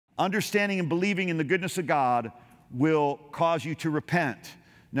Understanding and believing in the goodness of God will cause you to repent,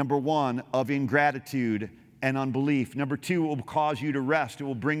 number one, of ingratitude and unbelief. Number two, it will cause you to rest. It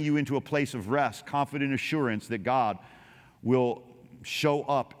will bring you into a place of rest, confident assurance that God will show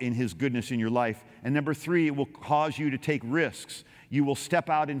up in His goodness in your life. And number three, it will cause you to take risks. You will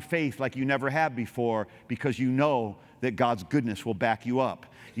step out in faith like you never have before because you know that God's goodness will back you up.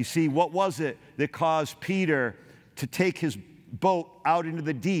 You see, what was it that caused Peter to take his boat out into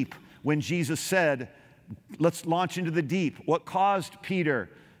the deep when Jesus said, let's launch into the deep? What caused Peter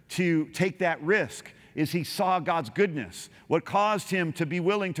to take that risk is he saw God's goodness. What caused him to be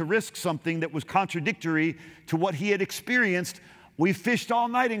willing to risk something that was contradictory to what he had experienced? We fished all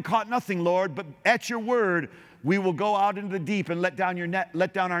night and caught nothing, Lord, but at your word, we will go out into the deep and let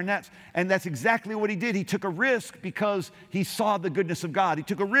down our nets. And that's exactly what he did. He took a risk because he saw the goodness of God. He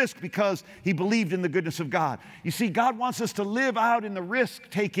took a risk because he believed in the goodness of God. You see, God wants us to live out in the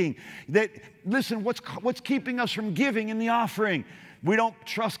risk-taking. That, listen, what's keeping us from giving in the offering? We don't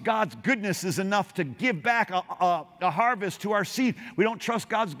trust God's goodness is enough to give back a harvest to our seed. We don't trust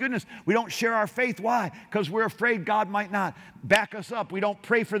God's goodness. We don't share our faith. Why? Because we're afraid God might not back us up. We don't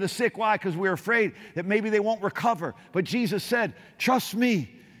pray for the sick. Why? Because we're afraid that maybe they won't recover. But Jesus said, trust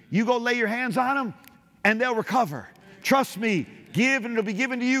me. You go lay your hands on them and they'll recover. Trust me. Give and it'll be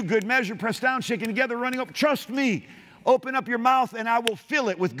given to you. Good measure, pressed down, shaken together, running up. Trust me. Open up your mouth and I will fill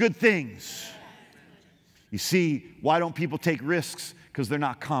it with good things. You see, why don't people take risks? Because they're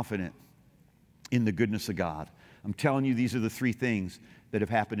not confident in the goodness of God. I'm telling you, these are the three things that have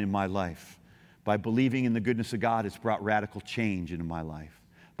happened in my life. By believing in the goodness of God, it's brought radical change into my life.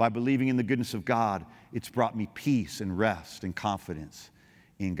 By believing in the goodness of God, it's brought me peace and rest and confidence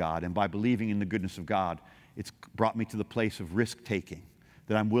in God. And by believing in the goodness of God, it's brought me to the place of risk-taking,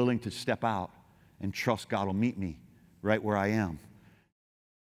 that I'm willing to step out and trust God will meet me right where I am.